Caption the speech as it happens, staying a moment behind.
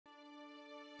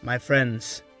My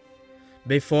friends,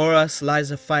 before us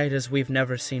lies a fight as we've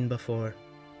never seen before.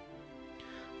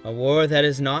 A war that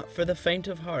is not for the faint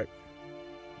of heart.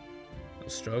 The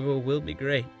struggle will be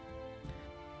great.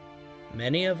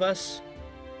 Many of us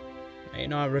may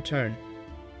not return,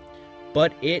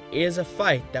 but it is a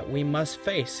fight that we must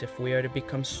face if we are to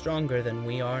become stronger than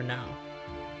we are now.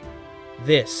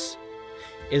 This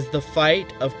is the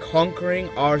fight of conquering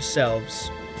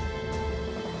ourselves.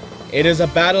 It is a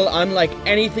battle unlike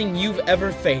anything you've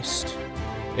ever faced.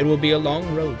 It will be a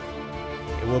long road.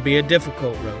 It will be a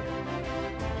difficult road.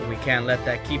 But we can't let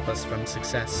that keep us from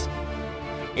success.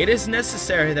 It is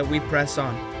necessary that we press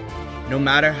on, no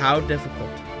matter how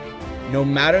difficult, no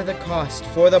matter the cost,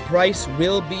 for the price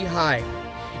will be high.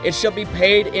 It shall be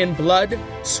paid in blood,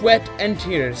 sweat, and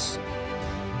tears.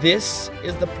 This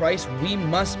is the price we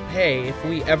must pay if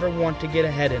we ever want to get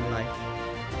ahead in life.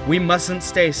 We mustn't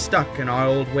stay stuck in our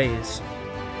old ways.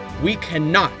 We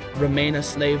cannot remain a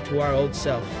slave to our old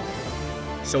self.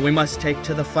 So we must take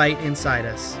to the fight inside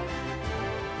us.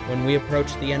 When we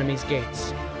approach the enemy's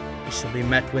gates, we shall be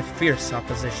met with fierce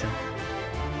opposition.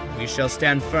 We shall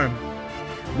stand firm.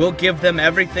 We'll give them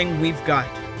everything we've got.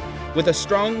 With a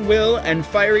strong will and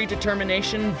fiery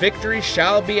determination, victory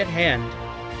shall be at hand.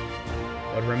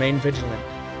 But remain vigilant,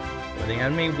 for the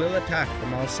enemy will attack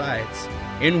from all sides,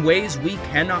 in ways we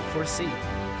cannot foresee.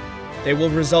 They will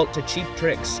resort to cheap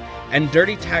tricks and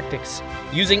dirty tactics,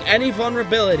 using any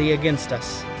vulnerability against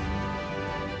us.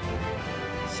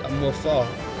 Some will fall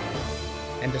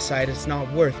and decide it's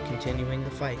not worth continuing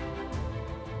the fight.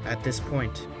 At this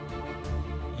point,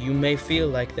 you may feel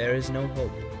like there is no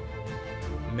hope.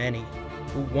 Many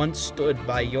who once stood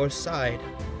by your side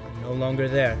are no longer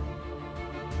there.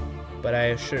 But I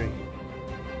assure you,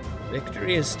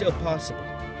 victory is still possible.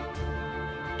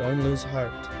 Don't lose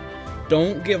heart.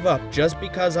 Don't give up just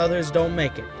because others don't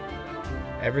make it.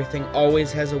 Everything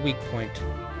always has a weak point,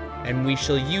 and we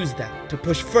shall use that to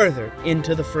push further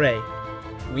into the fray.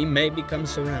 We may become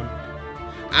surrounded,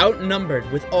 outnumbered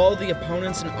with all the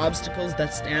opponents and obstacles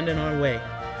that stand in our way.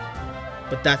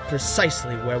 But that's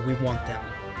precisely where we want them,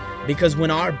 because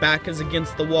when our back is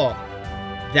against the wall,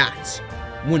 that's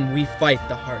when we fight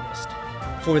the hardest,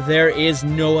 for there is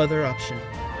no other option.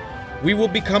 We will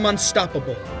become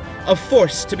unstoppable, a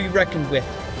force to be reckoned with.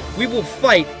 We will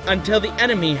fight until the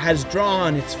enemy has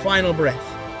drawn its final breath.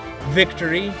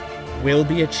 Victory will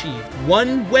be achieved,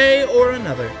 one way or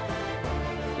another.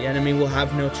 The enemy will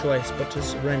have no choice but to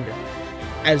surrender,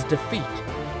 as defeat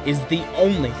is the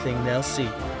only thing they'll see.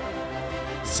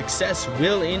 Success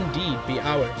will indeed be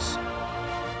ours.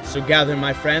 So gather,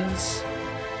 my friends,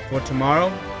 for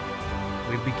tomorrow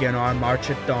we begin our march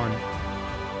at dawn.